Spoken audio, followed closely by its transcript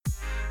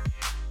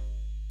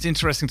It's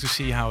interesting to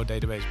see how a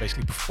database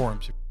basically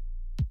performs.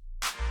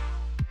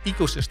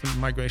 Ecosystem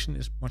migration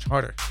is much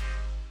harder.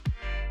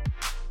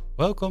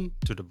 Welcome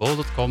to the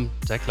Bol.com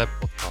Tech Lab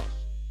podcast.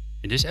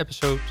 In this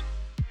episode,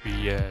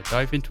 we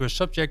dive into a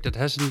subject that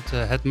hasn't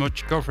had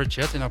much coverage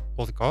yet in our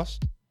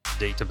podcast,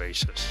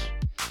 databases.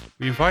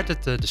 We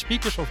invited the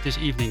speakers of this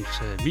evening's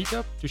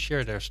meetup to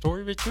share their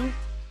story with you.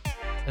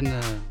 And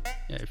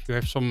if you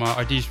have some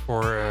ideas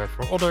for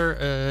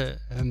other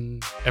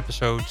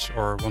episodes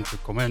or want to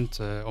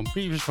comment on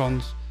previous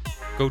ones,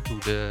 go to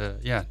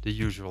the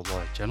usual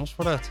channels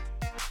for that.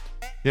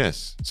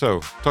 Yes,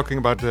 so talking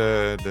about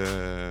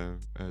the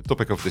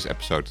topic of this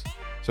episode.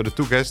 So the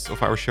two guests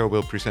of our show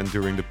will present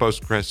during the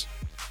Postgres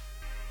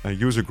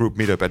user group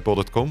meetup at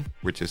Bol.com,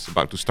 which is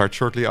about to start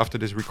shortly after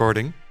this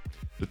recording.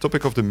 The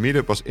topic of the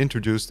meetup was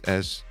introduced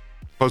as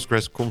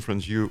Postgres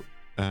Conference Europe,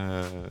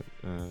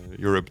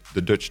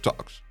 the Dutch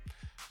Talks.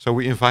 So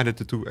we invited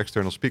the two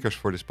external speakers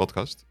for this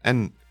podcast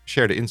and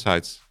share the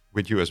insights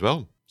with you as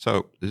well.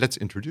 So let's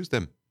introduce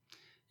them.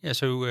 Yeah,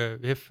 so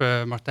we have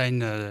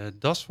Martijn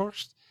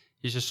Dasvorst.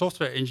 He's a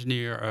software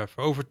engineer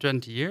for over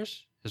 20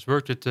 years. Has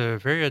worked with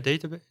various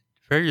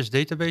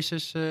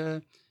databases,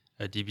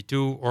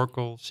 DB2,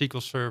 Oracle,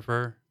 SQL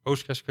Server,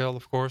 PostgreSQL,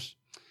 of course.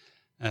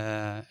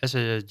 As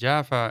a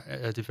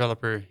Java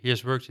developer, he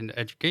has worked in the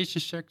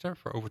education sector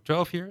for over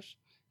 12 years,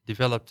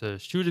 developed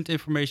student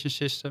information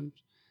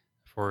systems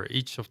for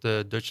each of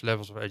the Dutch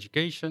levels of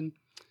education,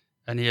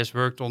 and he has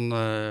worked on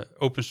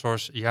open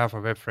source Java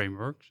web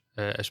frameworks,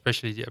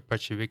 especially the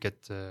Apache Wicked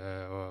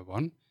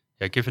one.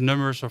 Yeah, given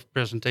numbers of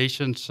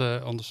presentations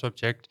on the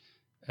subject,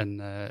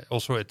 and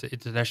also at the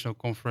international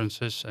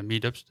conferences and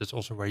meetups. That's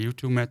also where you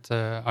two met,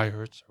 I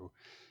heard, so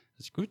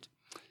that's good.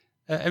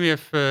 And we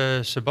have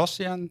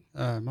Sebastian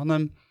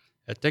Mannem,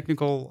 a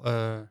technical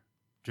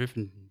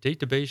driven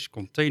database,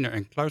 container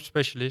and cloud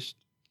specialist.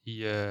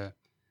 He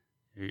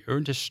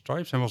earned his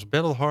stripes and was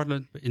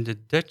battle-hardened in the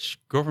Dutch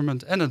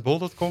government and at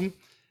Bol.com,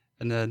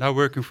 and now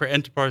working for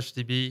Enterprise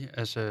DB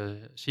as a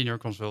senior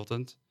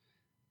consultant.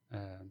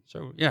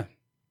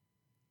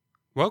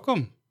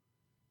 Welcome.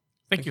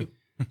 Thank you.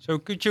 So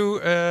could you,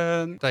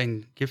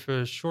 Martijn, give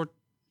a short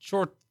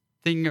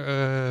thing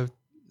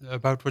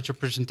about what your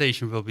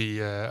presentation will be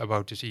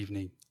about this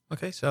evening?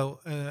 Okay, so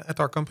at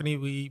our company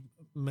we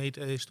made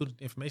a student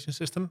information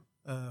system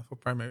for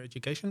primary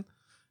education,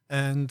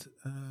 and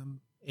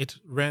it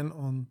ran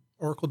on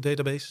Oracle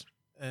database,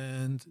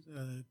 and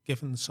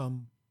given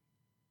some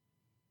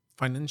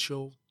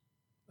financial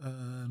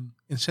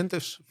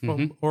incentives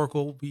from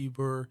Oracle, we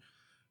were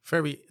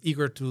very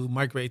eager to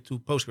migrate to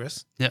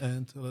Postgres. Yeah.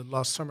 And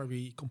last summer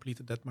we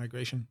completed that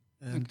migration.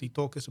 And the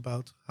talk is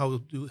about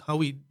how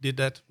we did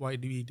that, why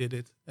we did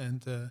it,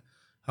 and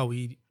how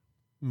we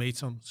made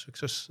some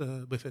success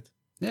with it.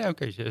 Yeah,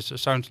 okay. So it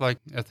sounds like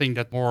a thing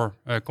that more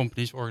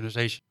companies,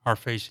 organizations are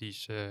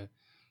facing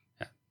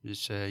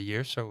this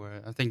year. So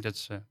I think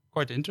that's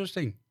quite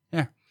interesting.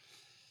 Yeah.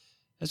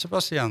 And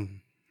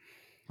Sebastian,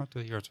 what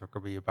will your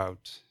talk be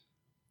about?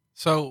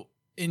 So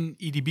in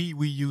EDB,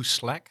 we use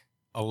Slack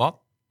a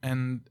lot.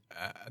 And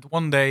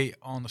one day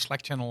on the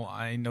Slack channel,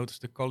 I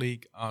noticed a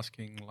colleague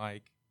asking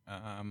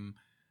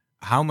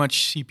how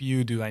much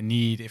CPU do I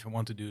need if I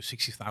want to do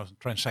 60,000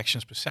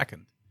 transactions per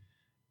second?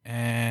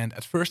 And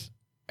at first,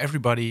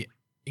 everybody,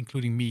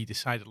 including me,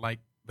 decided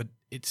but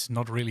it's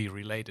not really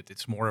related.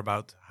 It's more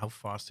about how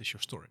fast is your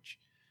storage.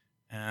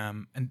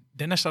 And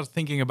then I started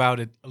thinking about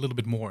it a little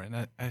bit more,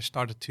 and I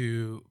started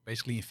to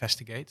basically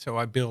investigate. So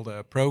I built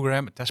a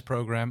test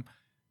program,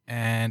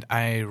 and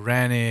I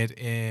ran it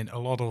in a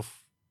lot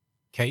of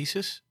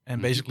cases,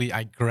 and basically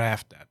I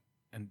graphed that,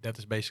 and that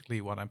is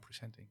basically what I'm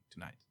presenting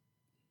tonight.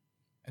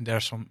 And there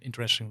are some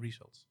interesting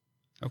results.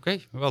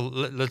 Okay, well,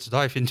 let's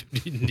dive into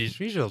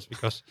these results,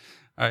 because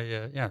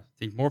I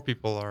think more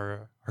people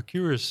are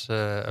curious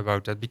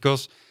about that,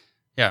 because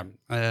I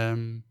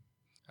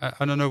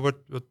don't know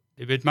what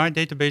with my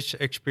database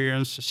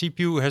experience,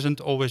 CPU hasn't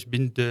always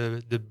been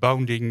the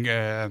bounding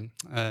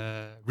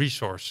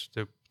resource,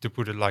 to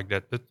put it like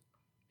that, but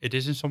it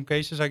is in some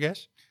cases, I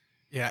guess.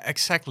 Yeah,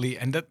 exactly.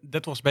 And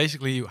that was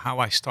basically how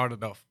I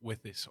started off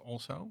with this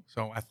also.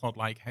 So I thought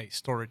hey,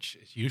 storage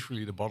is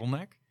usually the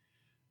bottleneck.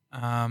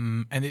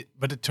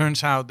 But it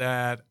turns out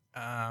that,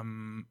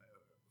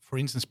 for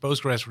instance,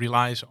 Postgres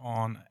relies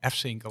on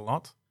fsync a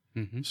lot.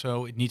 Mm-hmm.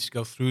 So it needs to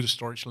go through the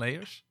storage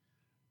layers.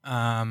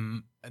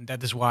 And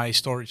that is why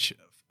storage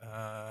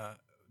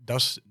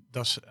does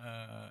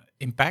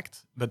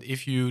impact. But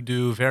if you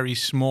do very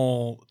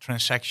small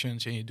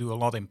transactions and you do a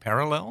lot in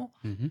parallel,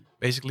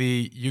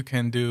 basically you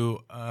can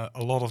do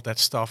a lot of that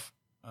stuff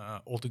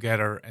all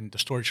together, and the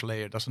storage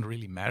layer doesn't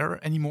really matter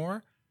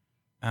anymore.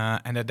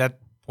 And at that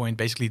point,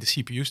 basically the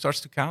CPU starts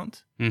to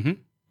count.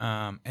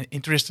 And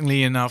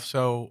interestingly enough,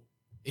 so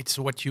it's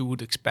what you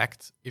would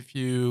expect if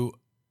you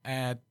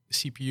add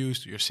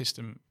CPUs to your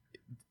system.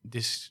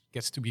 This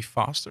gets to be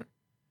faster.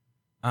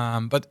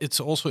 But it's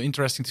also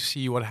interesting to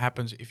see what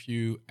happens if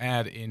you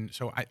add in.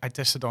 So I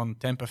tested on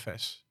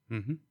TempFS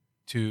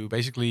to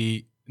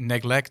basically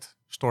neglect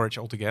storage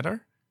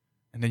altogether.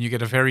 and then you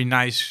get a very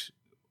nice,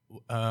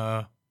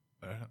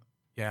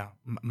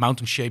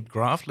 mountain-shaped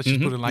graph. Let's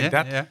just put it like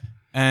that. Yeah.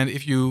 And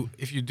if you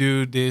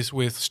do this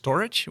with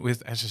storage,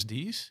 with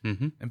SSDs,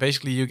 and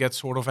basically you get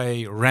sort of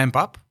a ramp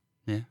up,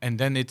 and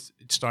then it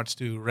starts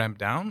to ramp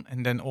down,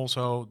 and then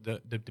also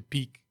the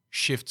peak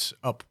shifts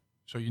up.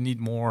 So you need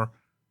more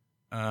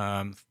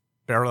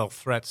parallel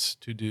threads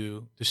to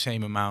do the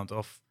same amount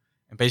of,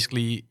 and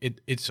basically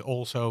it's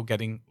also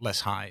getting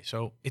less high.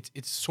 So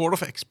it's sort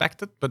of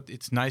expected, but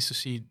it's nice to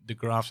see the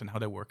graphs and how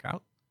they work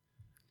out.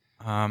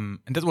 And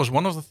that was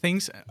one of the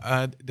things.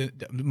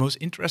 The most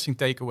interesting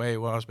takeaway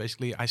was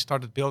basically I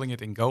started building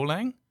it in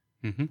Golang.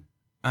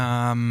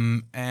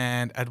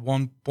 And at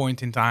one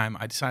point in time,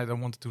 I decided I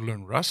wanted to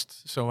learn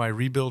Rust. So I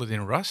rebuilt it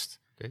in Rust.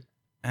 Okay.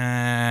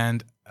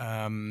 And,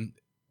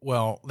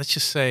 let's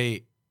just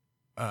say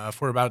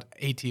for about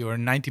 80 or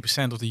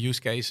 90% of the use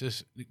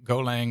cases,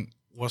 Golang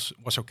was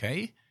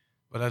okay.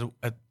 But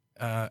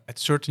at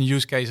certain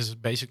use cases,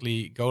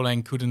 basically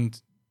Golang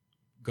couldn't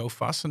go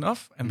fast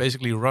enough, and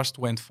basically Rust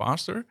went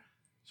faster.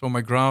 So my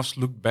graphs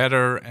looked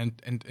better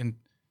and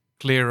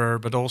clearer,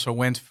 but also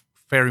went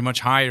very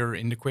much higher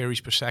in the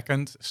queries per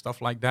second, stuff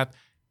like that,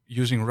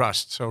 using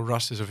Rust. So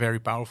Rust is a very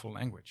powerful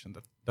language, and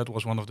that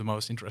was one of the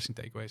most interesting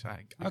takeaways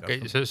I got from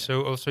it.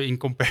 So also in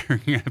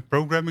comparing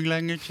programming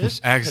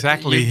languages,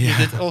 exactly, you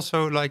did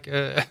also like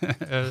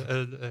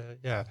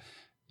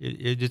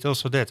you did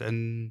also that,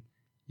 and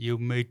you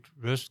made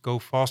Rust go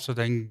faster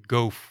than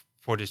Go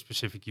for this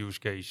specific use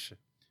case.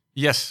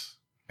 Yes,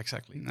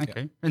 exactly.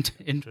 Okay,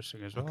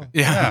 interesting as well. Okay.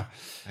 Yeah.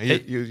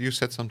 You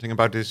said something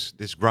about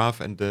this graph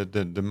and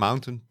the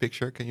mountain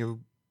picture. Can you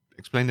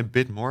explain a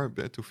bit more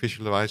to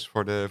visualize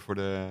for the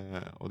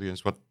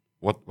audience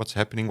what's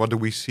happening? What do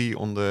we see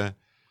on the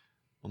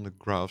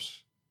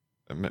graphs?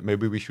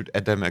 Maybe we should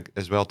add them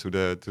as well to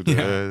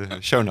the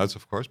show notes,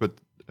 of course. But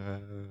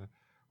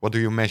what do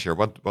you measure?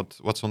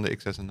 What's on the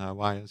x-axis and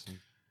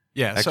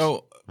y-axis?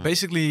 So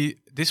basically,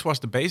 this was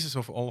the basis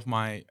of all of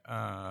my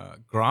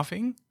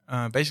graphing.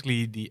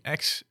 Basically, the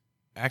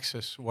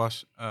x-axis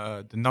was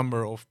the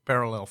number of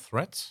parallel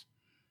threads,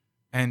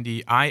 and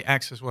the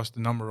y-axis was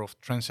the number of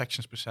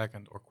transactions per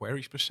second or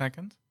queries per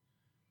second.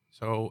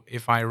 So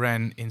if I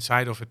ran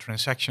inside of a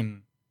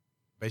transaction,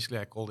 basically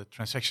I called it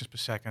transactions per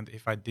second.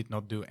 If I did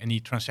not do any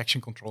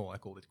transaction control, I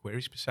called it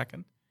queries per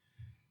second.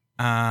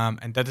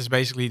 And that is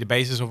basically the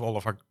basis of all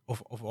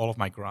of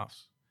my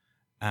graphs.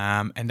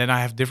 And then I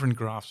have different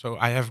graphs. So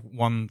I have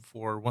one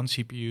for 1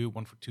 CPU,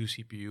 one for 2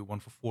 CPU, one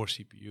for 4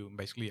 CPU. And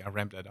basically I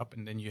ramp that up.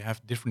 And then you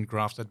have different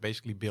graphs that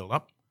basically build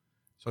up.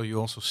 So you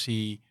also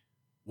see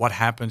what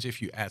happens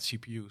if you add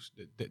CPUs.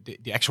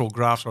 The actual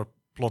graphs are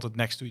plotted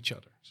next to each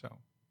other. So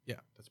yeah,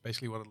 that's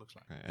basically what it looks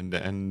like.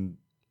 Okay. And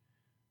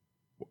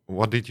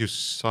what did you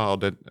saw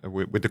that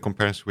with the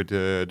comparison with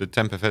the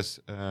TempFS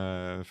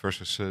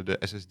versus the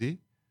SSD?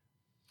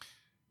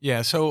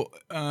 Yeah, so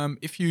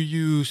if you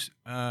use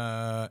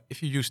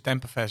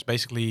TempFS,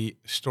 basically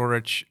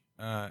storage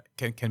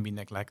can be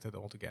neglected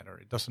altogether.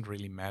 It doesn't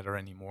really matter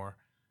anymore.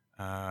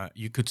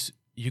 You could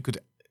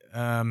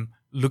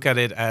look at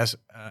it as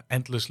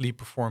endlessly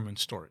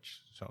performance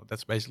storage. So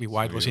that's basically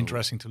why it was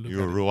interesting to look at.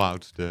 You rule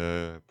out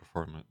the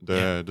performance,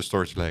 the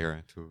storage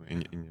layer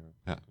in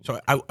your. So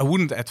I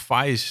wouldn't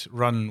advise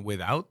run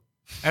without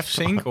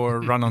fsync or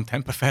run on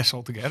TempFS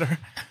altogether.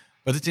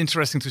 But it's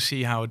interesting to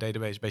see how a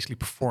database basically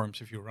performs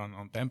if you run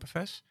on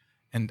TempFS.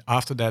 And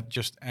after that,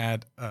 just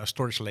add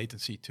storage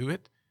latency to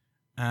it.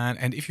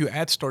 And if you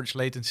add storage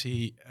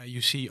latency,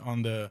 you see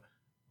on the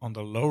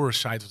lower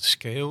side of the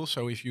scale.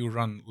 So if you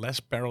run less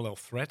parallel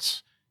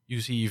threads,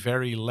 you see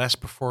very less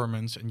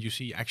performance, and you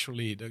see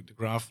actually the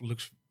graph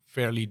looks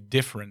fairly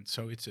different.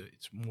 So it's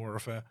more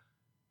of a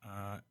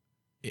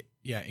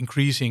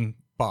increasing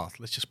path.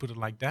 Let's just put it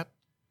like that.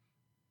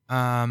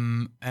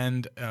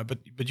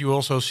 But you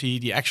also see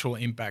the actual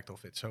impact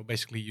of it. So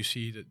basically, you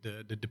see that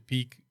the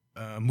peak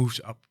moves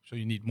up. So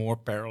you need more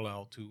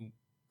parallel to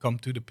come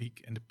to the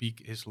peak, and the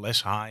peak is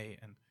less high.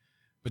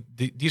 But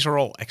these are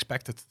all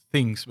expected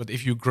things. But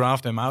if you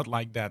graph them out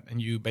like that,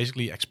 and you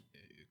basically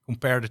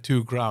compare the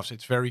two graphs,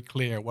 it's very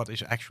clear what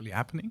is actually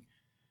happening.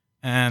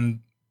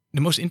 And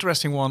the most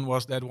interesting one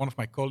was that one of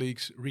my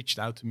colleagues reached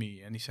out to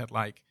me, and he said,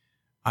 like,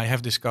 I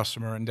have this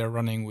customer, and they're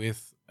running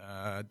with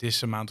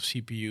this amount of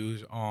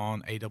CPUs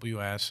on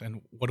AWS,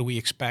 and what do we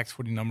expect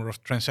for the number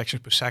of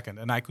transactions per second?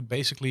 And I could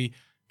basically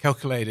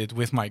calculate it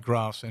with my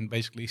graphs and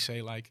basically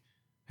say, like,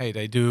 hey,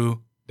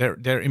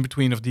 they're in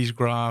between of these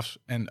graphs,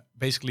 and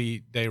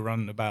basically they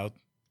run about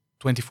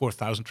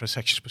 24,000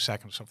 transactions per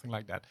second or something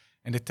like that.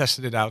 And they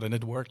tested it out, and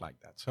it worked like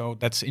that. So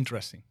that's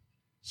interesting.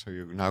 So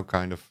you now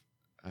kind of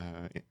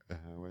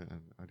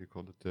how do you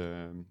call it?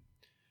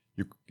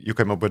 You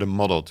came up with a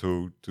model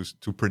to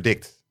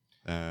predict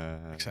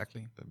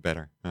exactly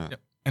better. Yep.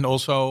 And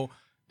also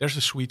there's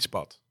a sweet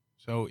spot.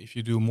 So if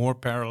you do more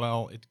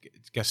parallel, it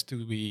gets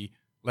to be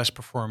less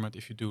performant.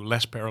 If you do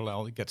less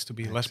parallel, it gets to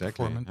be less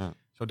performant. Yeah.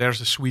 So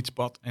there's a sweet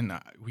spot, and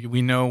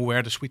we know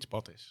where the sweet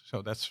spot is.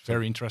 So that's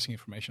very interesting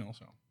information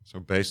also. So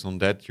based on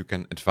that, you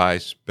can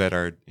advise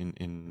better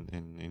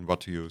in what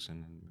to use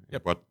and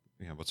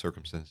what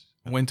circumstances.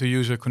 When to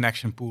use a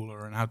connection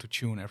pooler and how to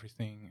tune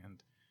everything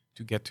and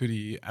to get to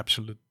the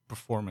absolute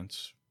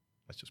performance.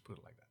 Let's just put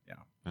it like that.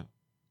 Yeah.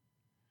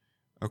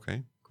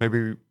 Okay. Maybe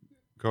we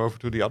go over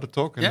to the other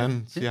talk and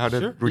then see how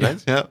that sure.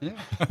 relates. Yeah.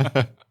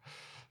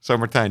 So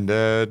Martijn,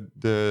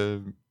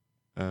 the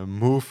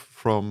move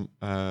from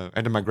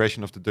and the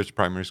migration of the Dutch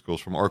primary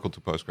schools from Oracle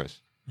to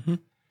Postgres. Mm-hmm.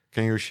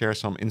 Can you share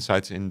some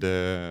insights in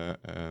the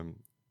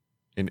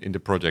in the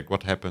project?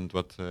 What happened?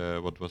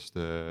 What was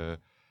the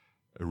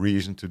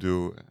reason to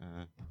do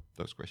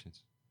those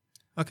questions?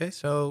 Okay,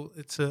 so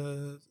it's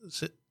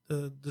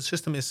the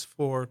system is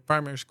for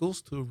primary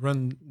schools to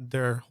run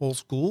their whole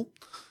school.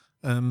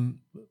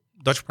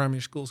 Dutch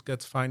primary schools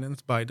get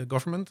financed by the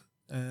government,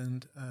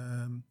 and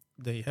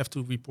they have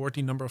to report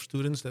the number of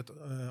students that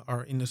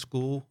are in the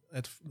school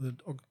at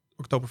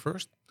October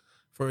 1st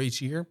for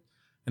each year,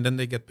 and then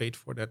they get paid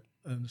for that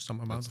some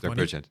amount of money.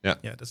 That's their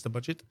budget. Yeah, that's the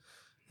budget.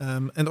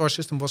 And our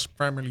system was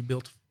primarily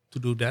built to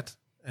do that.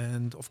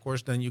 And of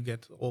course, then you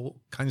get all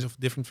kinds of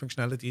different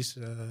functionalities.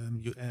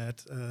 You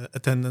add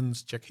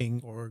attendance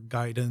checking or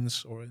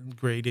guidance or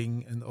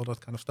grading and all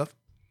that kind of stuff.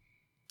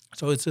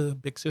 So it's a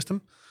big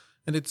system,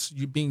 and it's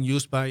being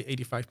used by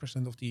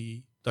 85% of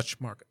the Dutch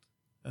market.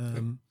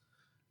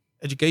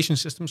 Education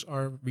systems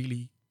are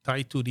really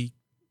tied to the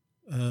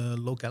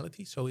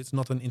locality, so it's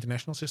not an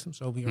international system.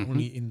 So we are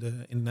only in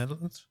the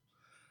Netherlands.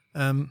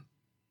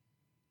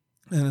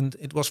 And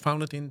it was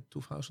founded in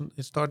 2000.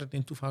 It started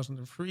in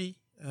 2003.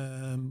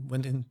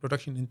 Went in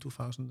production in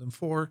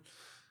 2004.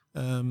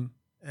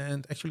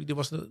 And actually, there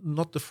was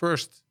not the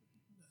first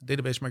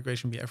database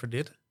migration we ever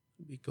did.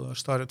 We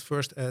started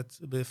first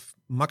with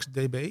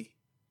MaxDB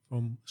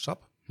from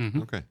SAP.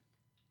 Okay.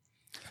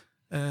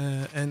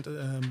 And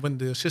when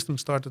the system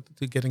started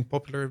to getting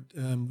popular,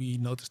 we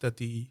noticed that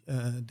the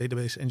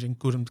database engine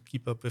couldn't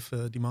keep up with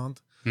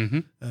demand.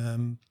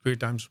 Query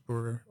times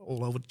were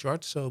all over the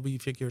charts. So we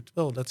figured,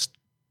 well, let's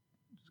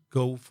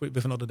go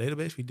with another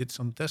database. We did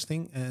some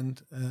testing,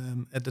 and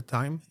at the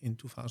time, in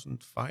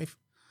 2005,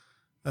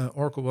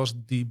 Oracle was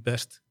the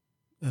best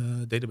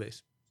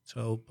database.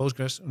 So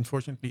Postgres,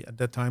 unfortunately, at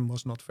that time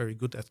was not very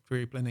good at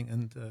query planning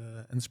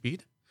and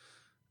speed.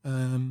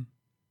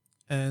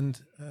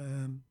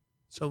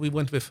 So we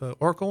went with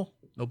Oracle.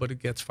 Nobody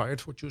gets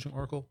fired for choosing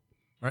Oracle,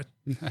 right?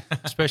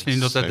 Especially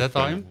not at that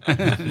time.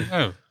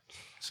 Oh.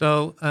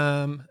 So,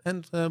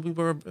 we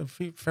were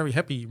very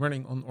happy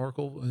running on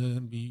Oracle.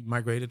 We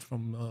migrated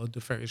from the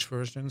various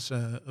versions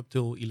up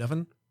till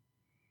 11.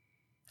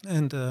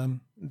 And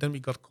then we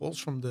got calls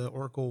from the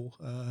Oracle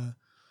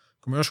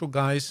commercial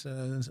guys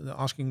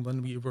asking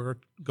when we were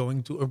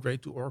going to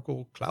upgrade to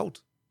Oracle Cloud.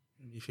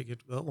 And we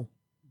figured, well,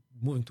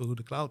 moving to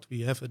the cloud,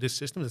 we have this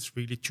system that's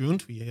really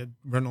tuned. We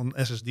run on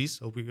SSDs,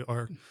 so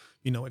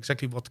we know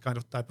exactly what kind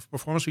of type of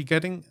performance we're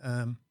getting.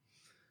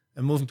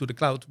 And moving to the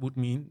cloud would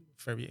mean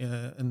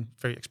a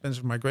very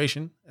expensive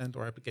migration, and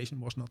our application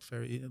was not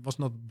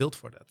built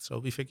for that. So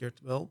we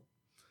figured, well,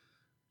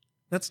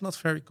 that's not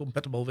very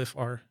compatible with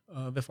our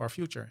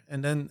future.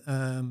 And then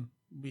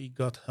we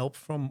got help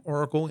from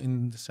Oracle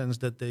in the sense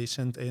that they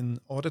sent an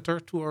auditor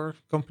to our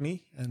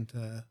company and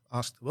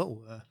asked,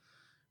 well,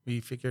 we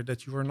figured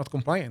that you were not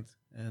compliant,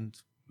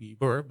 and we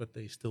were, but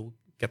they still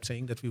kept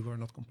saying that we were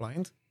not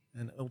compliant.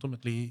 And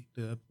ultimately,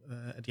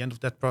 at the end of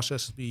that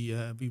process, we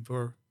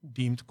were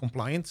deemed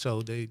compliant,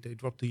 so they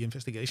dropped the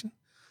investigation.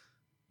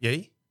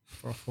 Yay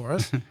for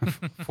us.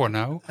 For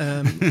now.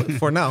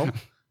 For now.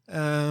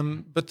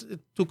 But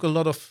it took a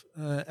lot of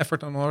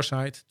effort on our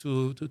side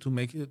to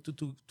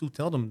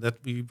tell them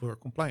that we were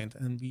compliant,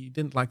 and we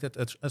didn't like that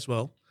as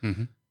well.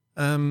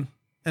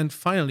 And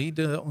finally,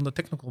 on the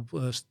technical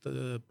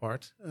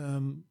part,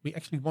 we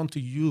actually want to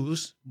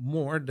use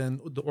more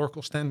than the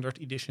Oracle Standard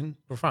Edition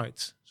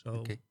provides.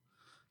 So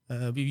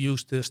we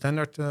use the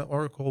standard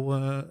Oracle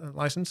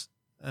license,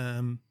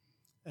 and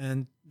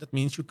that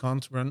means you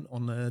can't run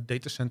on a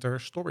data center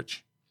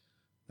storage.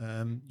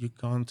 You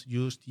can't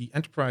use the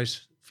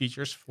enterprise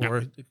features for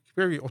the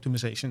query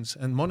optimizations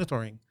and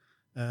monitoring.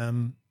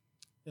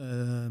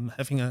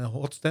 Having a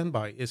hot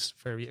standby is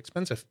very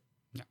expensive.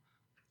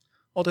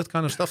 All that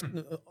kind of stuff,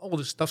 all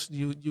the stuff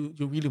you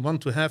really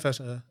want to have as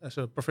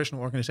a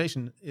professional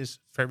organization is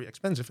very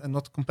expensive and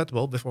not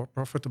compatible with our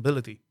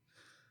profitability.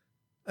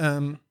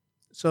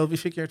 So we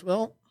figured,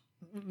 well,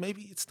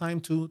 maybe it's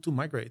time to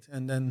migrate.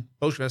 And then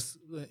Postgres,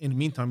 in the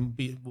meantime,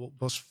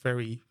 was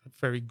very,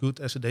 very good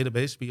as a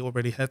database. We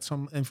already had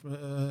some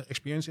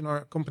experience in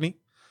our company.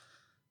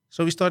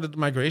 So we started the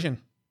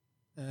migration.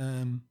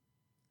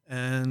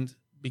 And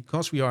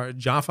because we are a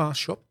Java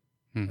shop,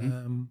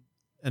 and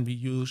we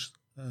use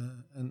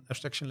an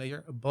abstraction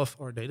layer above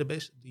our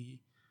database, the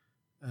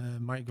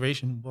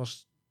migration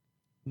was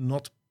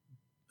not,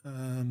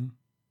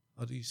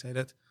 how do you say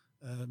that?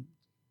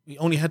 We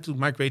only had to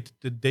migrate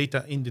the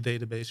data in the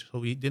database, so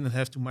we didn't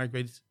have to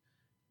migrate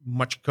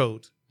much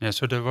code. Yeah,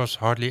 so there was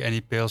hardly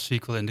any PL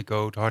SQL in the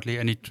code, hardly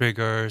any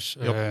triggers.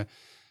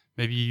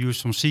 Maybe you use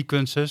some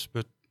sequences,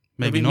 but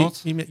Maybe we,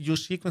 not. We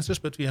used sequences,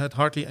 but we had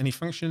hardly any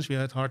functions. We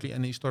had hardly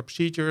any stored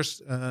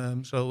procedures.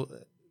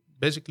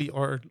 Basically,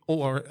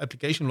 all our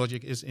application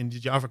logic is in the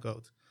Java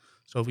code.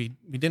 So we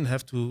didn't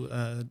have to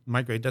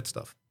migrate that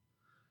stuff.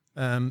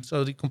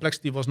 So the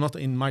complexity was not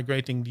in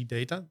migrating the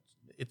data.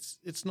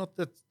 It's not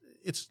that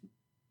it's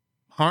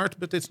hard,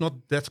 but it's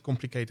not that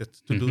complicated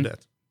to do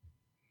that.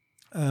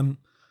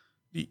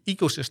 The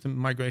ecosystem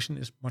migration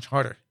is much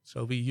harder.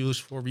 So we use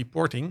for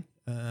reporting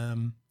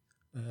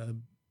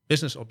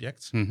business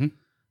objects.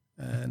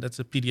 That's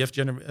a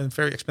a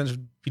very expensive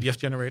PDF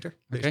generator.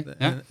 Okay.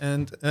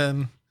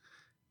 Yeah.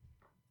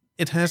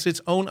 It has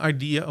its own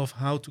idea of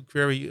how to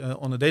query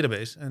on a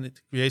database, and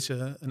it creates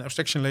an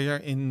abstraction layer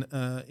in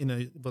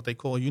what they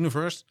call a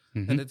universe,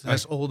 and it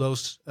has all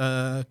those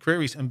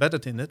queries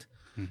embedded in it.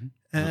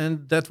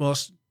 And that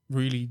was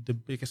really the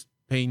biggest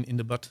pain in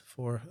the butt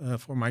for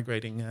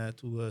migrating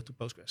to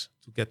Postgres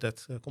to get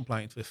that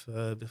compliant with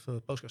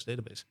Postgres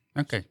database.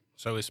 Okay.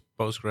 So is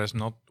Postgres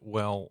not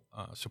well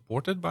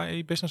supported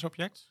by business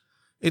objects?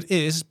 It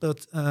is,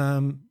 but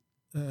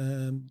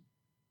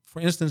for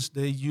instance,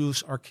 they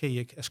use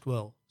archaic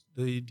SQL,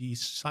 the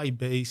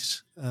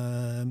Sybase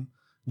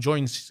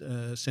join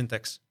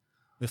syntax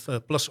with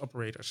plus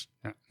operators,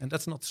 and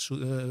that's not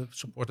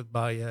supported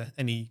by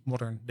any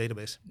modern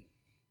database.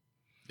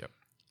 Yep.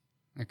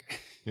 Okay.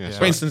 Yeah.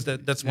 For instance,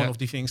 that's one of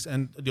the things,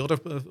 and the other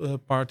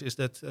part is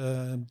that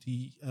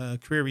the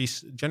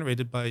queries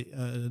generated by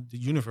the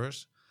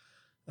universe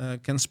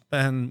can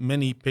span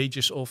many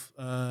pages of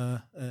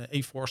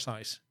A4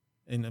 size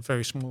in a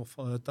very small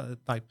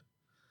type.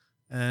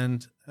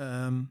 And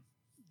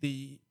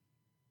the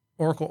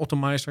Oracle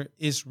Optimizer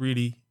is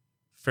really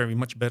very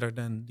much better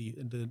than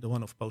the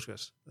one of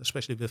Postgres,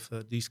 especially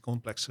with these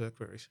complex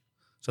queries.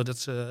 So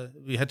that's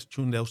we had to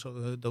tune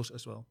those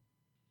as well.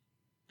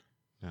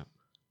 Yeah,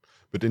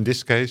 but in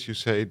this case, you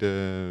say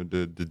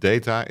the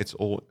data, it's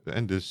all,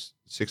 and this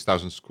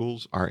 6,000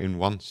 schools are in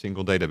one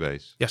single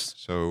database. Yes.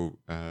 So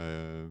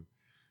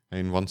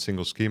in one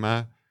single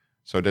schema,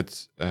 so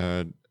that's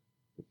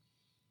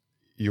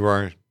you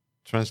are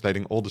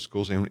translating all the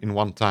schools in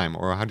one time,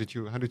 or how did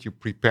you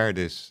prepare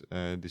this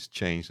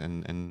change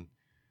and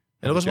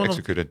how did you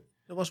execute it?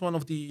 That was one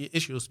of the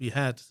issues we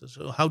had.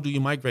 So how do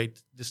you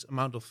migrate this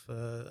amount of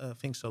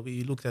things? So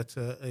we looked at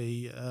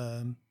a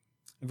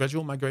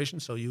gradual migration.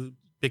 So you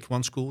pick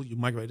one school, you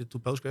migrate it to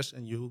Postgres,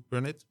 and you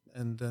run it,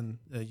 and then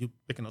you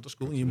pick another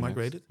school and you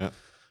migrate it. Yeah.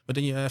 But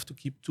then you have to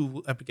keep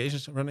two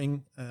applications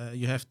running.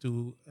 You have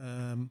to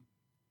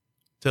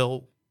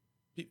tell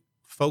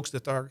folks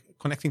that are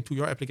connecting to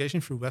your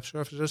application through web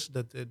services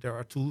that there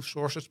are two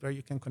sources where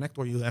you can connect,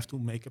 or you have to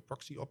make a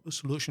proxy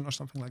solution or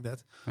something like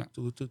that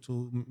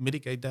to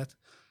mitigate that.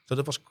 So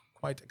that was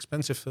quite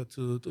expensive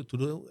to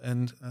do.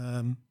 And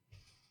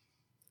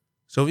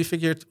so we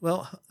figured,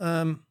 well,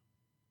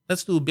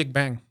 let's do a big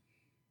bang.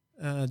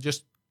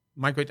 Just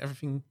migrate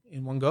everything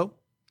in one go.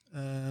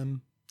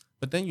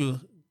 But then you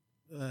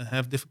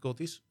have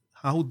difficulties.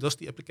 How does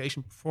the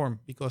application perform?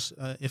 Because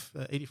if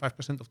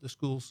 85% of the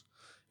schools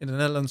in the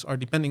Netherlands are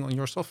depending on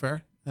your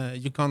software,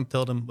 you can't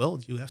tell them, well,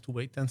 you have to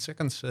wait 10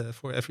 seconds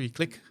for every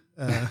click.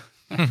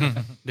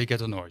 They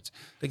get annoyed.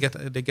 They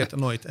get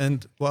annoyed.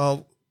 And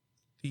while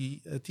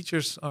the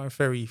teachers are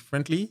very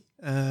friendly,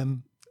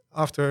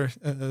 after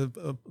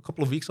a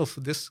couple of weeks of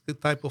this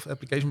type of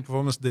application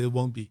performance, they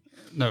won't be.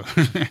 No.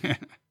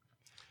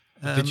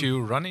 Did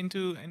you run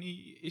into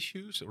any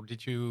issues, or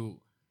did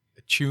you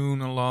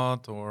tune a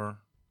lot, or?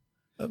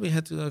 We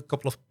had a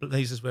couple of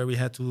places where we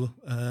had to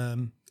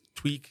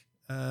tweak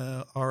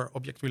our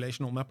object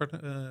relational mapper,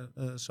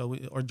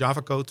 or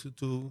Java code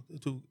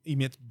to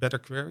emit better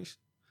queries.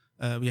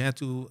 We had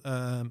to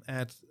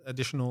add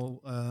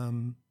additional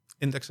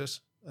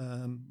indexes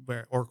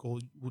where Oracle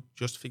would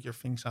just figure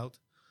things out,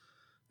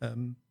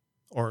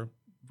 or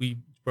we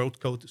wrote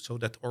code so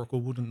that Oracle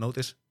wouldn't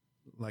notice,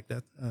 like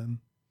that.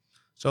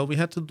 So we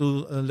had to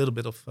do a little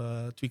bit of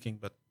tweaking,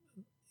 but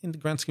in the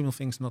grand scheme of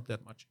things, not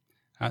that much.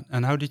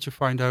 And how did you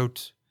find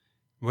out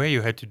where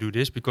you had to do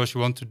this? Because you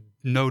want to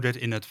know that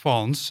in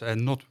advance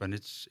and not when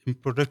it's in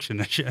production,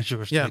 as you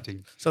were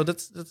stating. So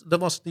that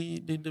was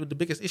the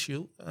biggest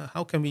issue.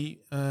 How can we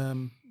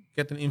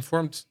get an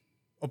informed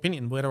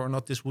opinion whether or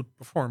not this would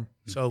perform?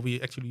 So we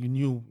actually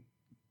knew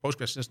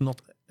Postgres is not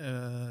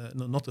a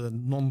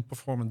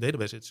non-performant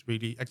database. It's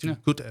really actually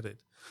good at it.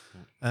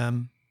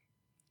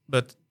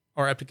 But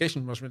our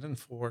application was written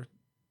for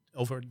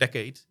over a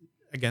decade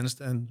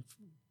against and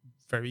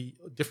very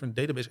different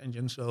database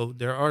engines. So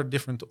there are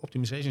different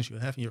optimizations you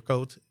have in your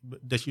code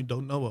that you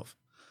don't know of.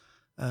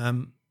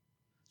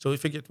 So we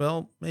figured,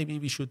 well, maybe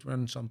we should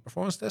run some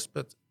performance tests,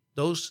 but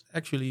those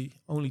actually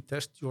only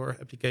test your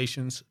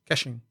application's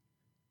caching.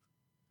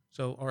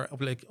 So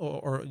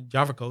our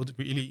Java code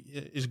really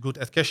is good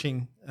at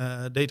caching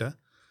data.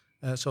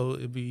 So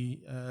we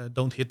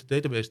don't hit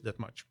the database that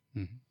much.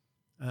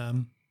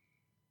 Mm-hmm.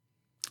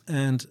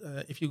 And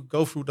if you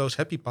go through those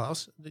happy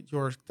paths,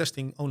 you're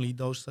testing only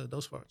those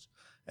parts.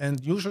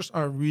 And users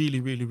are really,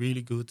 really,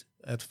 really good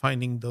at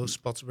finding those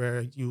spots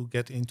where you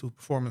get into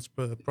performance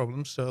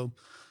problems. So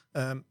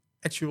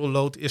actual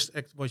load is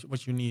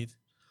what you need.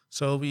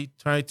 So we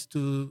tried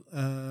to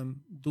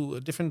do a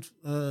different.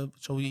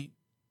 So we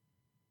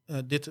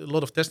did a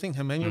lot of testing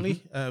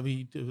manually.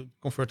 We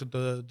converted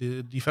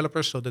the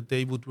developers so that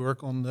they would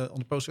work on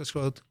the Postgres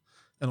code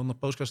and on the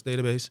Postgres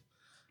database.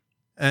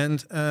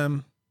 And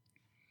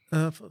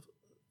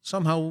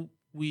somehow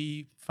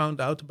we found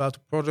out about the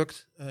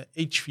product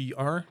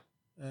HVR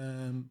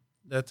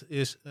that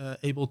is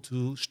able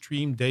to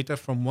stream data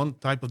from one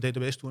type of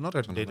database to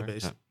another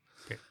database. Yeah.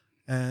 Okay.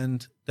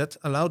 And that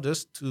allowed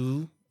us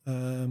to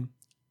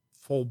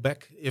fall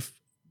back if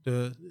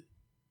the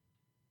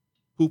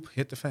poop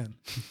hit the fan.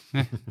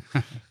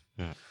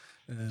 Yeah.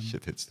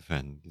 Shit hits the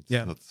fan. It's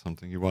yeah. not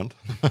something you want.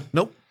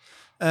 Nope.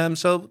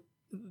 So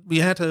we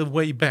had a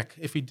way back.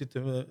 If we did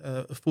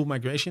a full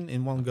migration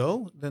in one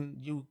go, then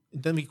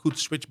we could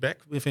switch back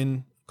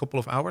within a couple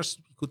of hours.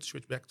 We could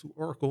switch back to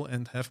Oracle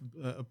and have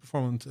a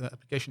performant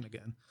application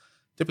again.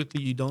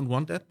 Typically, you don't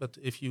want that, but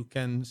if you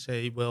can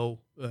say, well,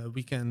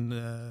 we can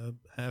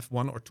have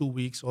 1 or 2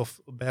 weeks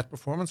of bad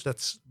performance,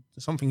 that's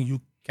something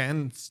you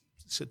can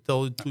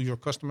tell to your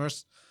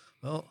customers.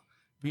 Well,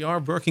 we are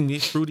working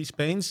through these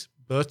pains,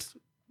 but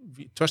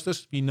trust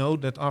us, we know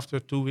that after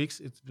 2 weeks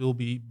it will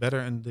be better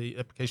and the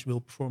application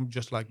will perform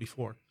just like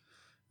before.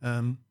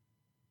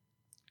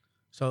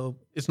 So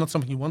it's not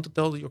something you want to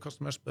tell your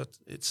customers, but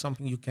it's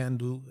something you can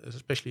do,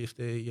 especially if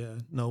they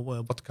know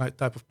what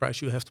type of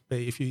price you have to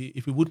pay if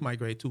you would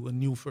migrate to a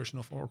new version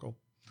of Oracle.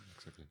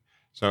 Exactly.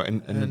 So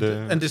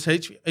and this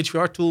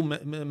HVR tool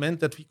meant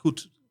that we could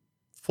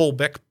fall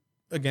back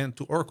again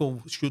to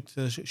Oracle should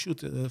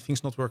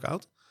things not work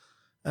out.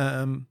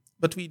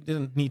 But we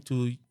didn't need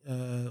to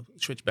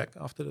switch back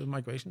after the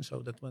migration,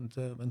 so that went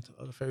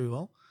very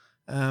well.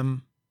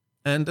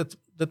 And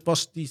that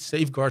was the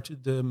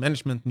safeguard the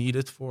management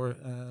needed for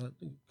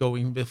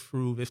going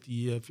through with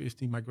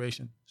the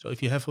migration. So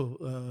if you have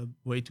a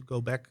way to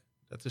go back,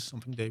 that is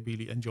something they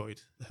really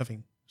enjoyed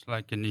having. It's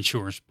like an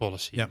insurance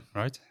policy,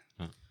 right?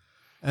 Yeah.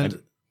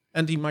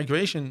 And the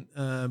migration,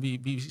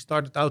 we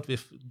started out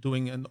with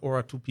doing an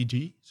Aura to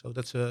PG. So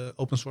that's an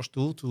open source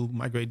tool to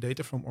migrate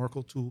data from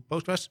Oracle to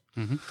Postgres.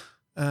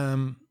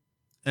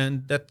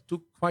 And that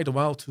took quite a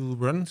while to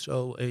run.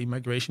 So a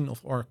migration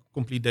of our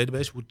complete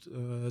database would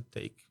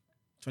take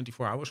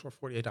 24 hours or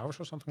 48 hours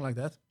or something like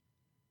that.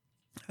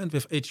 And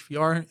with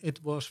HVR,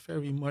 it was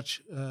very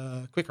much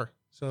quicker.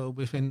 So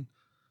within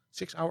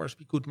 6 hours,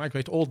 we could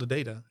migrate all the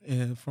data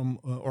from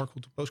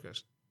Oracle to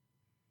Postgres.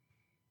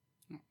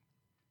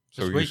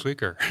 So it's way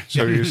quicker.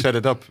 So you set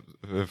it up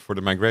for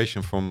the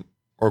migration from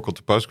Oracle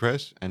to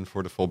Postgres, and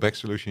for the fallback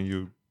solution,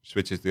 you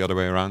switch it the other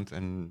way around.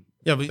 And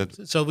yeah, we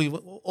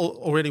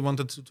already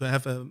wanted to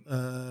have a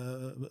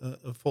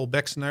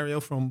fallback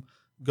scenario from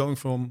going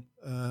from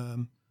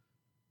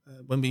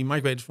when we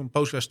migrated from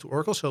Postgres to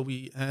Oracle. So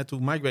we had to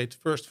migrate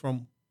first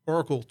from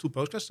Oracle to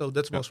Postgres. So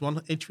that was one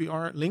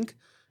HVR link.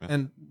 Yeah.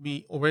 And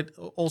we already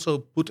also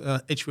put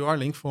a HVR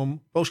link from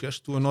Postgres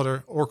to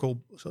another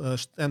Oracle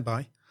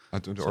standby.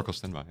 To the Oracle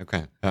standby,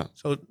 okay. Yeah.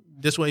 So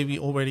this way we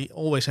already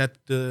always had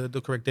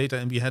the correct data,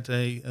 and we had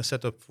a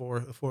setup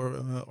for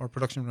our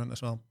production run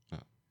as well. Yeah.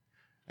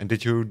 And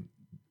did you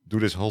do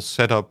this whole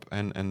setup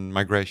and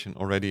migration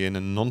already in a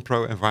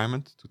non-pro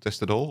environment to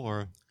test it all,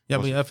 or? Yeah,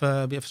 we have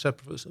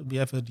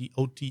the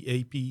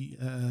OTAP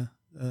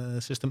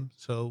system.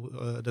 So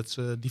that's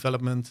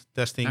development,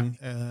 testing,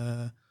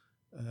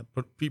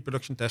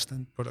 pre-production test,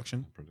 and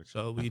production.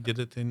 So we did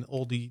it in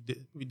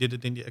we did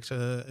it in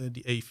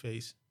the A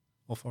phase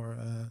of our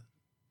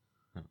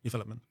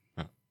development.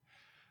 Yeah.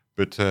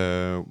 But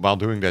while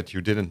doing that,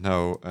 you didn't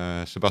know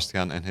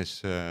Sebastian and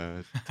his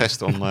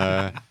test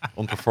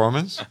on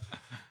performance.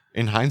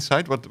 In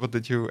hindsight, what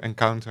did you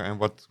encounter, and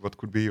what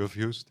could be your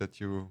views that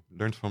you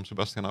learned from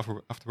Sebastian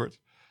afterwards?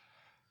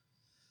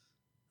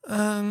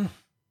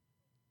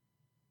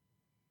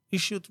 You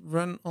should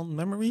run on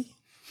memory.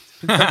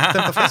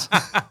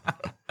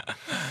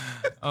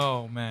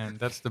 Oh man,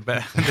 that's the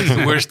that's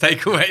the worst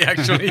takeaway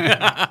actually.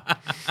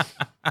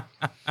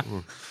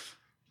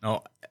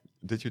 No.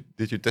 Did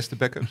you test the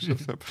backups?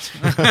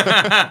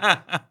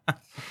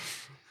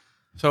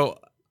 So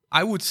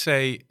I would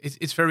say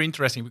it's very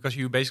interesting because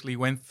you basically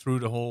went through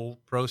the whole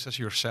process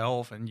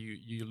yourself, and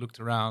you looked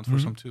around for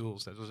some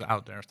tools that was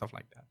out there, stuff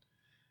like that.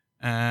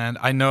 And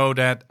I know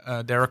that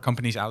there are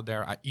companies out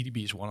there,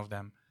 EDB is one of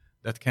them,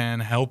 that can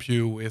help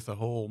you with the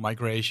whole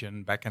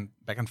migration back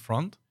and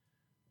front.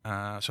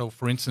 So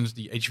for instance,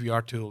 the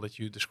HVR tool that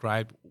you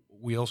described,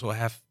 we also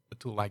have a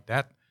tool like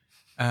that.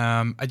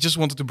 I just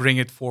wanted to bring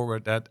it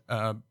forward that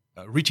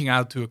reaching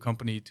out to a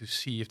company to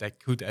see if they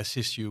could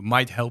assist you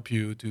might help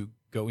you to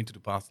go into the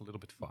path a little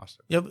bit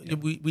faster. Yeah,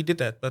 we did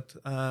that, but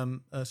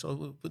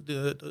so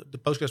the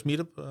Postgres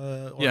meetup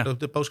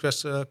the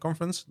Postgres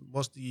conference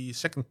was the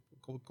second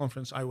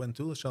conference I went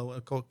to. So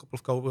a couple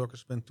of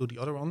coworkers went to the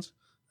other ones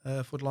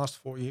for the last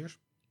 4 years,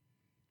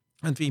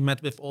 And we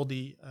met with all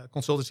the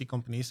consultancy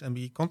companies and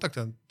we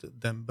contacted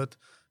them, but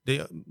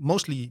they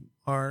mostly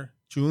are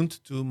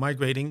tuned to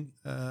migrating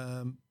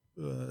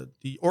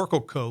the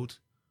Oracle code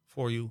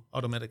for you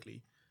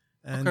automatically.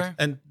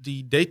 And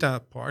the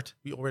data part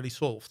we already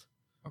solved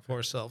for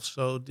ourselves.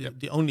 So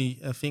the only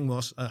thing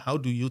was how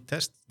do you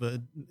test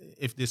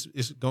if this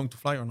is going to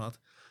fly or not?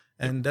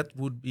 And that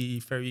would be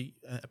very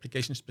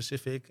application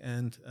specific.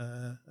 And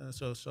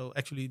so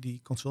actually the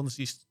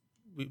consultancies,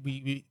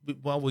 we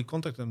while we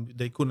contacted them,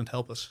 they couldn't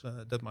help us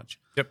that much.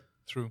 Yep,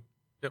 true.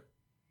 Yep.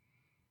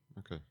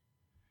 Okay.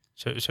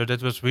 So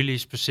that was really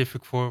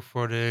specific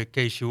for the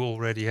case you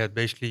already had.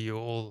 Basically, you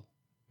all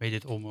made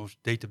it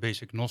almost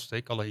database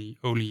agnostic.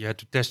 Only you had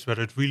to test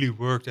whether it really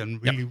worked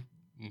and really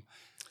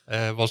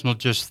was not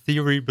just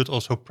theory but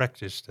also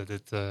practice. That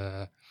it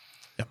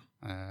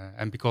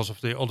and because of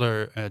the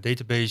other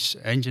database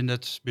engine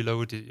that's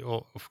below it, it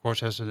of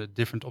course has a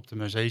different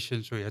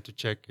optimization. So you had to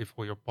check if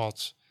all your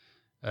paths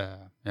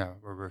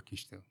were working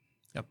still.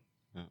 Yep.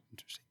 Yeah.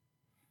 Interesting.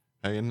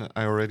 And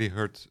I already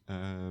heard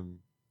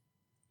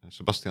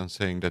Sebastian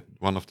saying that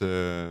one of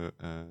the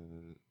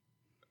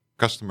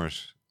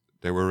customers,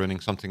 they were running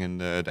something in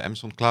the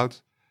Amazon cloud,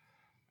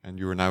 and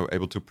you are now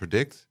able to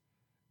predict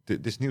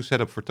this new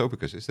setup for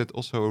Topicus. Is that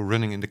also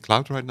running in the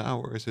cloud right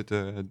now, or is it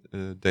a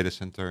data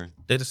center?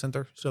 Data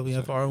center. So we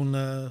have our own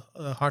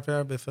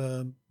hardware with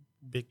a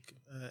big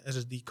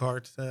SSD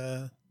card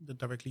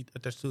directly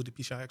attached to the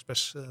PCI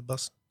Express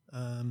bus.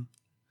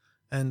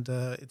 And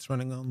it's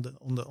running on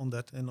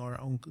that in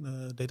our own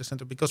data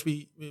center because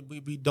we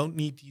don't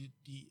need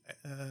the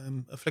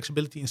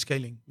flexibility in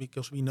scaling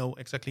because we know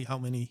exactly how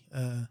many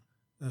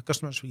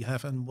customers we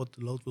have and what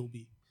the load will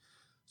be.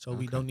 So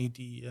we don't need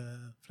the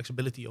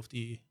flexibility of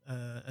the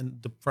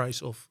and the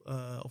price of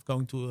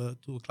going to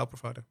a cloud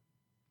provider.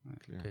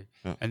 Okay.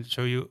 Yeah. And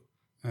so you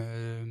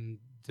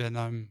then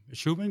I'm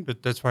assuming,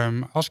 but that's why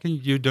I'm asking.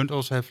 You don't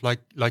also have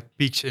like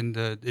peaks in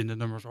the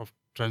numbers of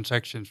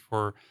transactions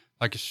for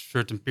like a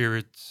certain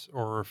period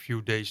or a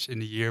few days in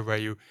the year where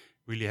you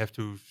really have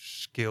to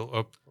scale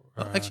up?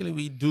 Actually,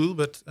 we do,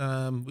 but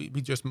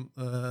we just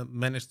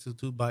managed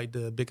to buy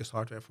the biggest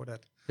hardware for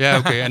that. Yeah,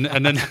 okay, and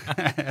then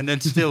and then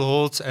still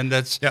holds, and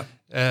that's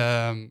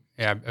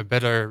a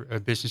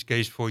better business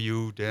case for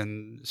you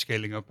than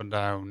scaling up and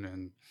down.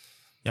 And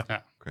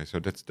Okay, so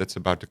that's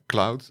about the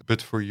cloud.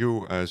 But for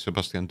you,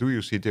 Sebastian, do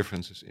you see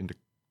differences in the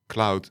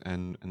cloud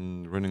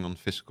and running on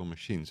physical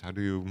machines? How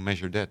do you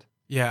measure that?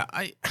 Yeah,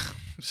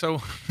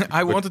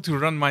 I wanted to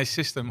run my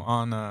system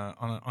on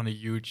a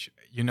huge,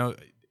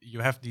 you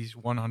have these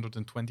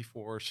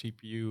 124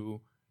 CPU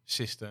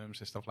systems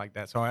and stuff like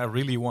that. So I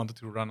really wanted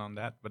to run on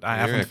that, but I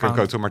haven't found.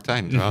 Go to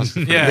Martijn.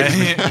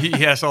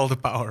 He has all the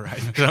power,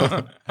 right?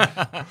 So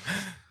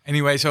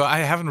anyway, so I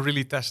haven't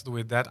really tested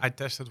with that. I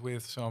tested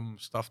with some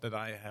stuff that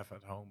I have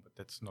at home, but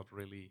that's not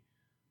really,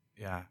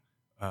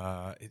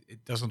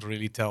 it doesn't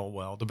really tell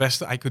well. The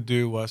best I could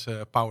do was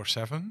Power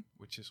 7,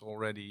 which is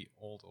already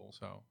old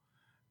also,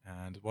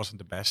 and it wasn't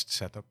the best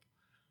setup.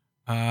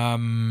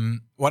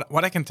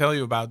 What I can tell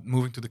you about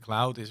moving to the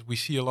cloud is we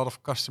see a lot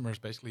of customers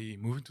basically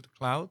moving to the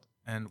cloud,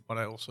 and what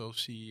I also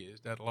see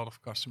is that a lot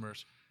of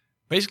customers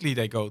basically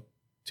they go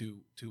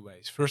two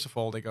ways. First of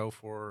all, they go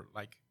for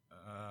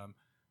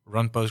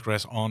run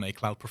Postgres on a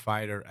cloud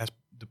provider as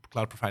the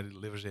cloud provider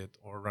delivers it,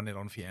 or run it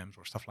on VMs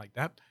or stuff like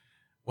that.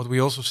 What we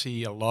also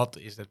see a lot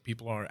is that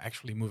people are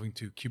actually moving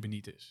to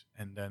Kubernetes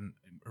and then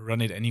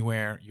run it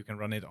anywhere. You can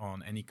run it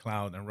on any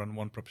cloud and run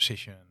one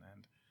proposition.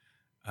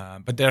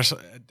 But there's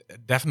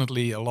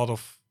definitely a lot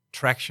of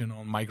traction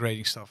on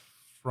migrating stuff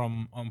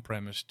from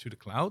on-premise to the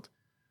cloud.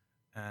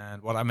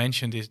 And what I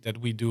mentioned is that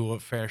we do a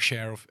fair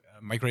share of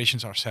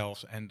migrations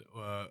ourselves. And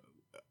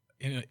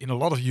in a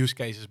lot of use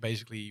cases,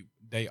 basically,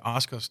 they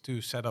ask us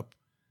to set up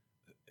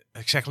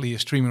exactly a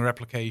streaming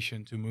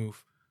replication to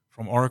move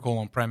from Oracle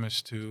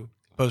on-premise to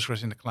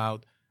Postgres in the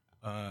cloud.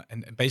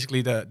 And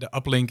basically, the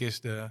uplink is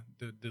the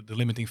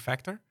limiting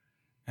factor.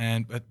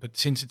 But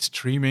since it's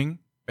streaming,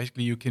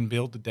 basically you can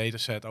build the data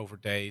set over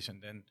days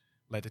and then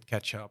let it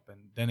catch up,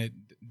 and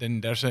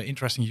then there's an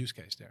interesting use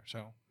case there.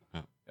 So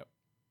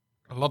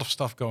a lot of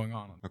stuff going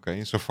on.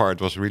 Okay, so far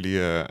it was really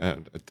a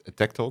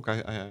tech talk,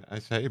 I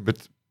say,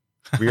 but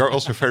we are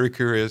also very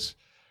curious.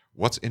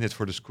 What's in it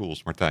for the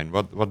schools, Martijn?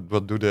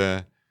 What do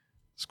the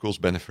schools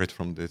benefit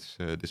from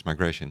this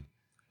migration?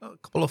 A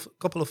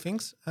couple of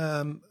things.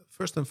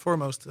 First and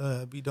foremost,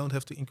 we don't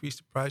have to increase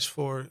the price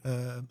for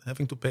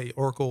having to pay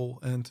Oracle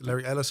and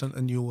Larry Ellison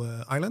a new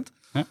island.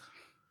 Yeah.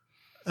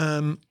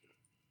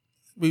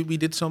 We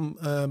did some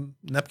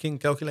napkin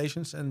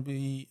calculations, and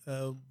we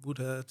would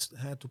have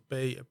had to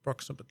pay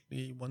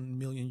approximately 1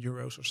 million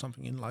euros or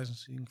something in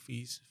licensing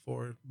fees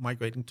for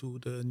migrating to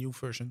the new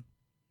version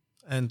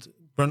and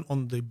run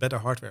on the better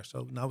hardware.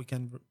 So now we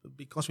can,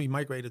 because we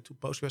migrated to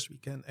Postgres, we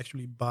can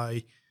actually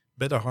buy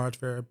better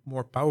hardware,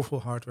 more powerful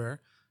hardware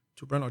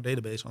to run our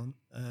database on,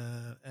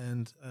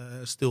 and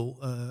still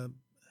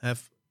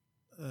have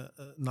a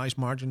nice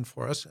margin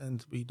for us,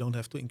 and we don't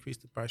have to increase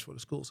the price for the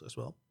schools as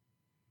well.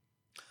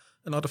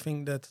 Another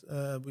thing that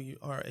we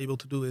are able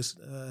to do is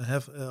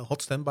have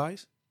hot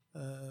standbys.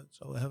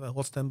 So have a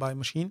hot standby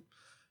machine.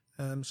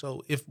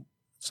 So if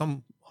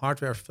some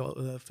hardware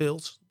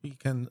fails, we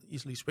can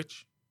easily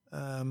switch.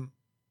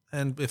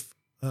 And with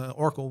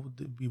Oracle,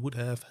 we would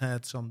have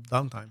had some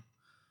downtime.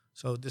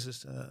 So this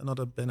is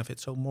another benefit.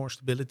 So more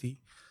stability,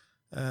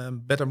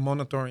 better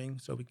monitoring,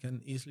 so we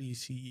can easily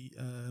see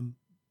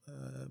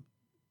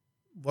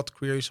what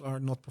queries are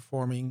not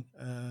performing,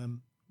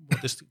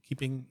 what is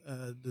keeping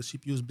the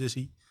CPUs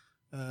busy.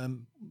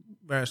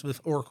 Whereas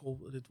with Oracle,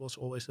 it was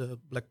always a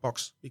black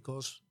box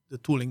because the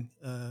tooling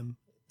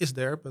is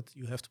there, but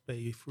you have to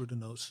pay through the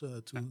nose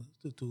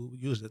to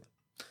use it.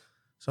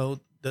 So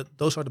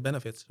those are the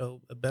benefits.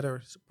 So a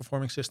better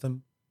performing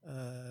system,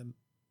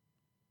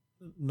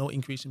 no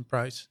increase in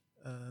price,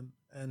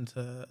 and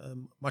a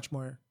much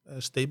more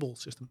stable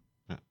system.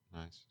 Yeah,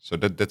 nice. So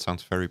that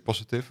sounds very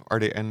positive. Are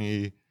there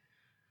any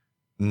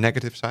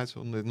negative sides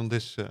on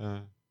this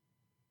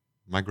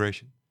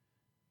migration?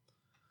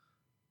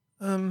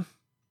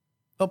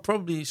 Well,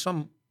 probably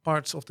some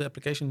parts of the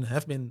application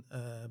have been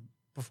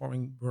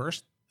performing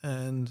worse,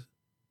 and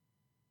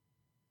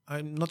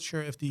I'm not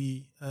sure if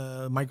the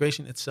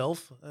migration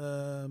itself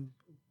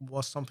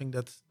was something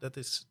that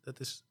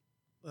is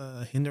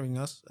hindering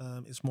us.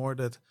 It's more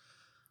that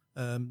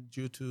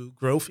due to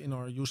growth in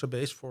our user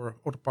base for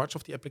other parts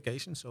of the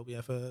application. So we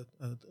have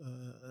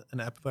an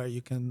app where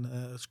you can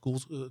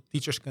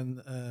teachers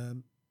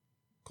can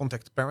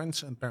contact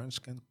parents, and parents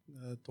can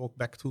talk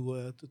back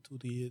to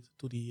the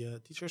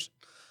teachers.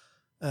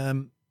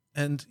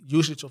 And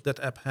usage of that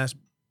app has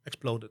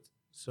exploded.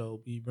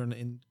 So we run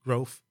in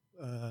growth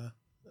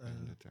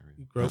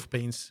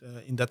pains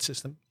in that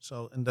system.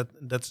 So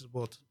that's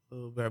what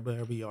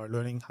where we are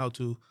learning how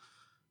to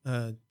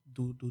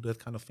do that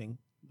kind of thing.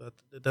 But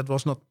that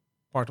was not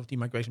part of the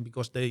migration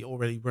because they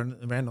already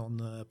ran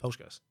on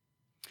Postgres.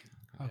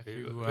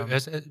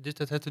 Did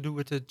that have to do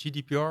with the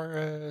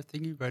GDPR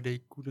thingy where they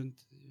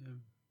couldn't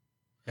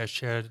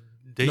share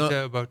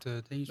data about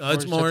things? No,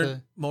 it's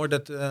more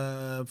that,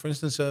 for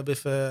instance,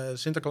 with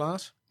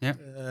Sinterklaas,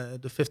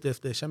 the 5th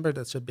of December,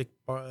 that's a big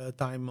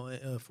time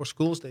for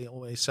schools. They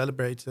always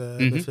celebrate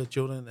with the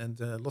children, and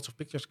lots of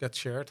pictures get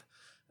shared.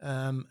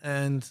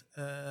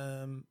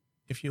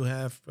 If you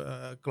have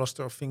a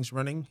cluster of things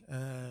running,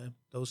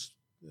 those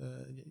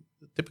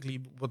typically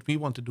what we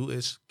want to do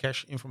is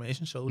cache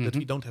information so that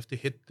we don't have to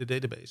hit the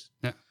database.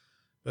 Yeah.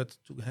 But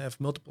to have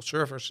multiple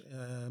servers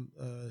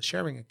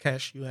sharing a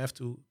cache, you have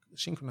to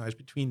synchronize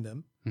between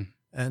them.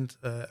 And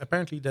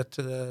apparently that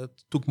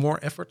took more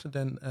effort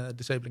than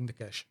disabling the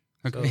cache.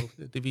 Okay.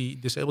 So we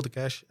disabled the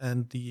cache,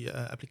 and the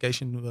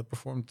application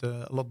performed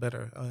a lot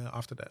better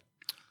after that.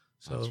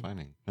 So that's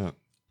fine. Yeah.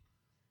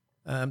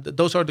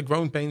 Those are the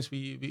growing pains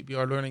we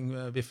are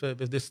learning with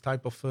this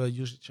type of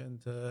usage,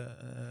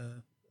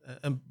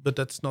 but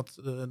that's not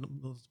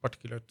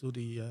particular to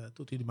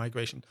the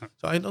migration.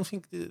 So I don't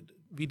think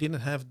we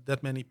didn't have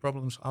that many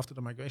problems after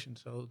the migration.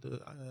 So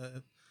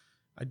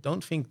I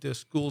don't think the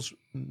schools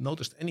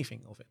noticed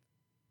anything of it.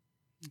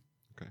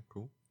 Okay,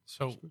 cool.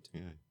 So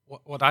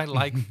what I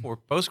like for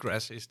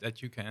Postgres is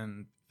that you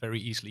can very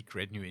easily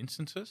create new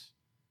instances.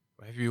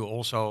 Have you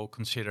also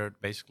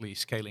considered basically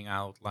scaling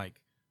out,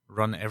 like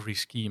run every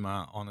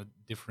schema on a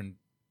different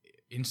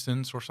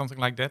instance or something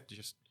like that,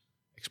 just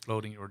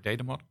exploding your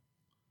data model?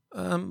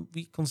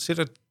 We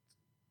considered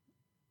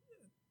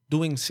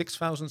doing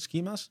 6,000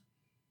 schemas.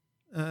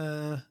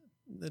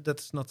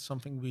 That's not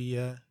something we...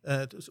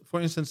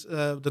 for instance,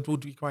 that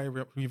would require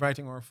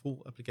rewriting our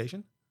full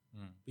application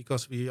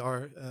because we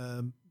are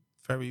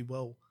very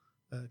well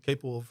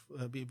capable of...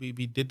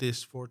 We did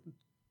this for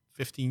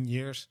 15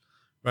 years,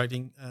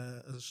 writing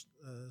a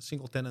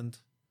single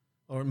tenant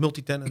or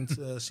multi-tenant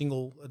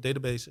single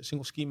database, a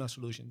single schema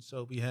solution.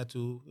 So we had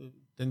to,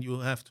 then you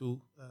have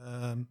to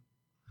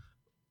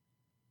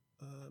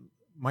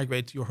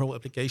migrate your whole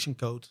application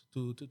code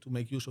to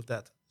make use of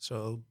that.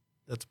 So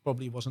that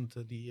probably wasn't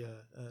the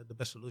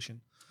best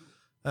solution.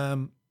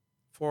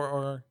 For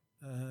our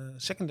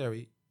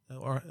secondary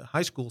or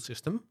high school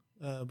system,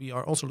 we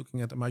are also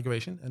looking at a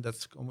migration, and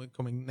that's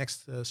coming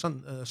next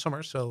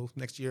summer. So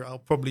next year I'll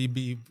probably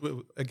be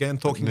again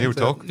talking. New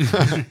talk.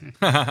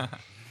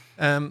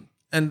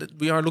 And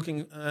we are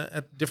looking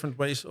at different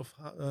ways of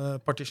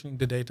partitioning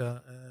the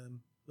data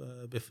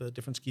with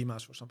different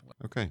schemas or something like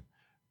that. Okay.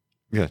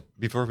 Yeah.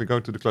 Before we go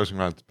to the closing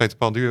round, Peter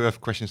Paul, do you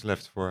have questions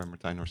left for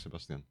Martijn or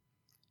Sebastian?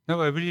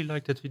 No, I really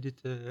like that we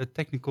did a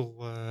technical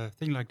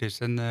thing like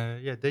this. And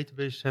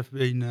databases have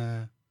been,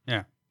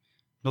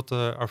 not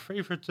our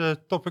favorite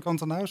topic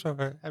until now.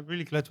 So I'm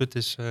really glad with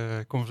this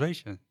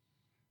conversation.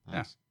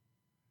 Nice.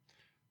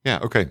 Yeah,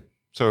 okay.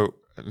 So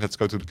let's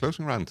go to the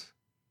closing round.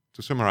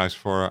 To summarize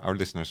for our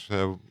listeners,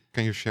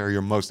 can you share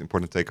your most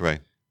important takeaway?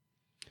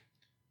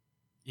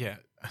 Yeah,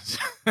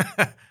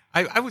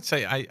 I would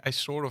say I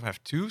sort of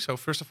have two. So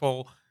first of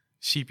all,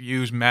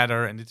 CPUs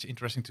matter, and it's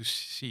interesting to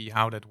see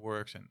how that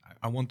works. And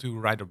I want to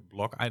write a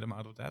blog item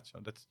out of that. So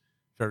that's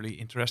very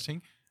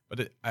interesting.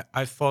 But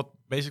I thought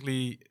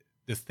basically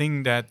the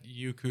thing that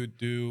you could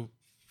do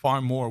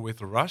far more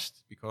with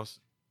Rust because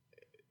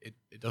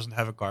it doesn't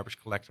have a garbage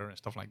collector and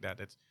stuff like that.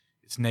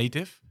 It's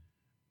native.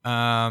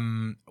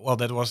 Well,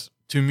 that was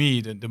to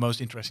me the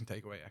most interesting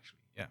takeaway actually.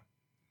 Yeah.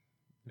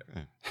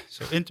 Okay.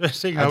 So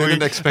interesting. I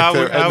didn't expect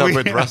to end up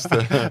with Rust.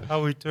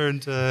 How we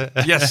turned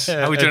Yes,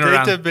 how we a turn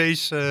around.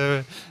 database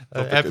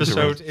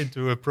episode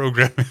into a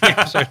programming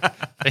episode.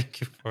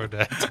 Thank you for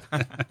that.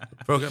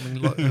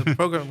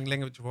 Programming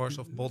language wars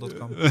of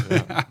bol.com.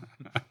 Yeah.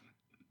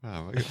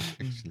 Wow,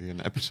 actually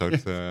an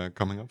episode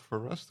coming up for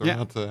Rust or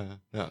not?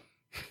 Yeah.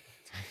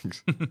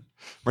 Thanks.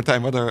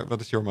 Martijn,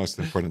 what is your most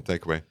important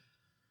takeaway?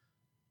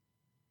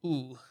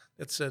 Ooh,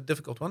 that's a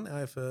difficult one. I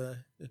have a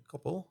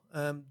couple.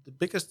 The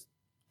biggest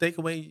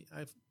takeaway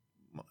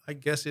I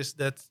guess is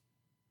that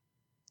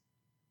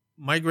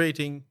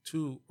migrating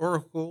to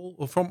Oracle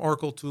or from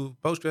Oracle to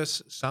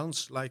Postgres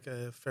sounds like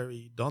a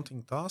very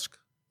daunting task,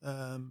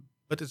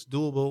 but it's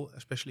doable,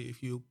 especially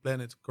if you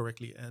plan it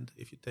correctly and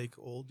if you take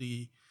all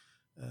the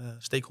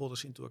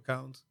stakeholders into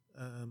account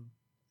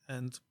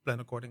and plan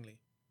accordingly.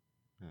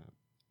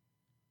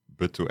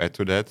 But to add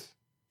to that,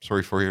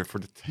 sorry for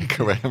the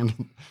takeaway.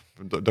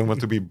 I don't want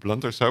to be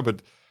blunt or so,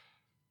 but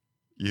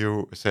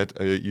you said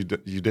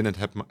you didn't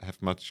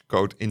have much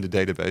code in the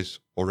database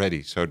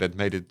already, so that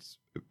made it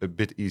a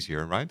bit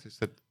easier, right? Is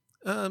that?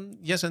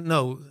 Yes and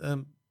no.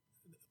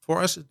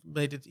 For us, it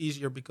made it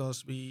easier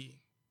because we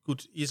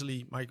could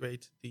easily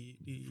migrate the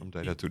From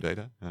data to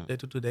data. Yeah.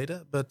 data to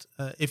data. But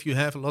if you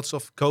have lots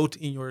of code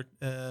in your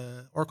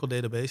Oracle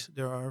database,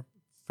 there are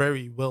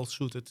very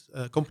well-suited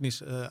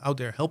companies out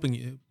there helping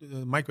you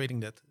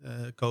migrating that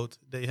code.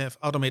 They have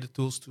automated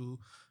tools to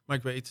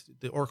migrate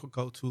the Oracle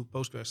code to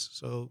Postgres.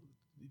 So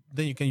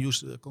then you can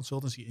use the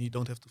consultancy and you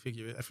don't have to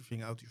figure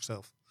everything out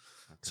yourself.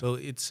 Okay. So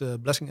it's a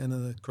blessing and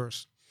a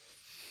curse.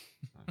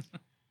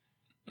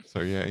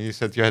 So yeah, you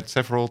said you had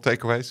several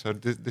takeaways. So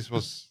this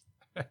was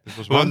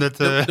one that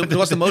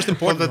was the most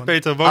important that one.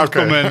 Peter won't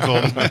comment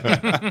on.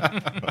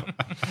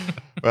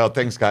 Well,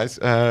 thanks, guys.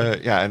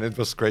 And it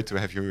was great to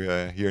have you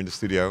here in the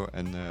studio,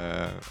 and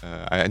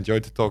I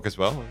enjoyed the talk as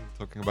well.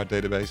 Talking about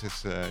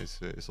databases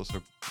is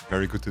also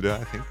very good to do,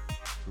 I think,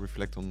 to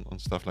reflect on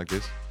stuff like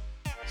this.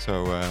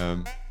 So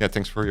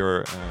thanks for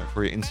your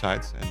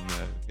insights,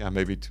 and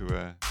maybe to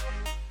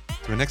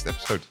a next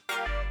episode.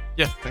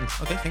 Yeah,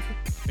 thanks. Okay, thank you.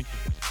 Thank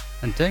you.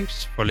 And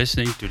thanks for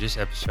listening to this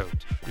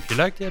episode. If you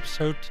like the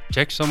episode,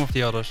 check some of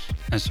the others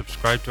and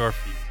subscribe to our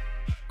feed.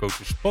 Go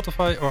to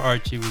Spotify or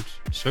iTunes,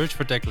 search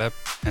for Tech Lab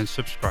and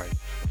subscribe.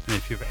 And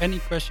if you have any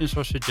questions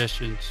or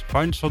suggestions,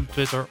 find us on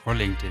Twitter or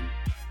LinkedIn.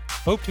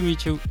 Hope to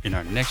meet you in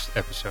our next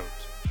episode.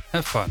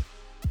 Have fun.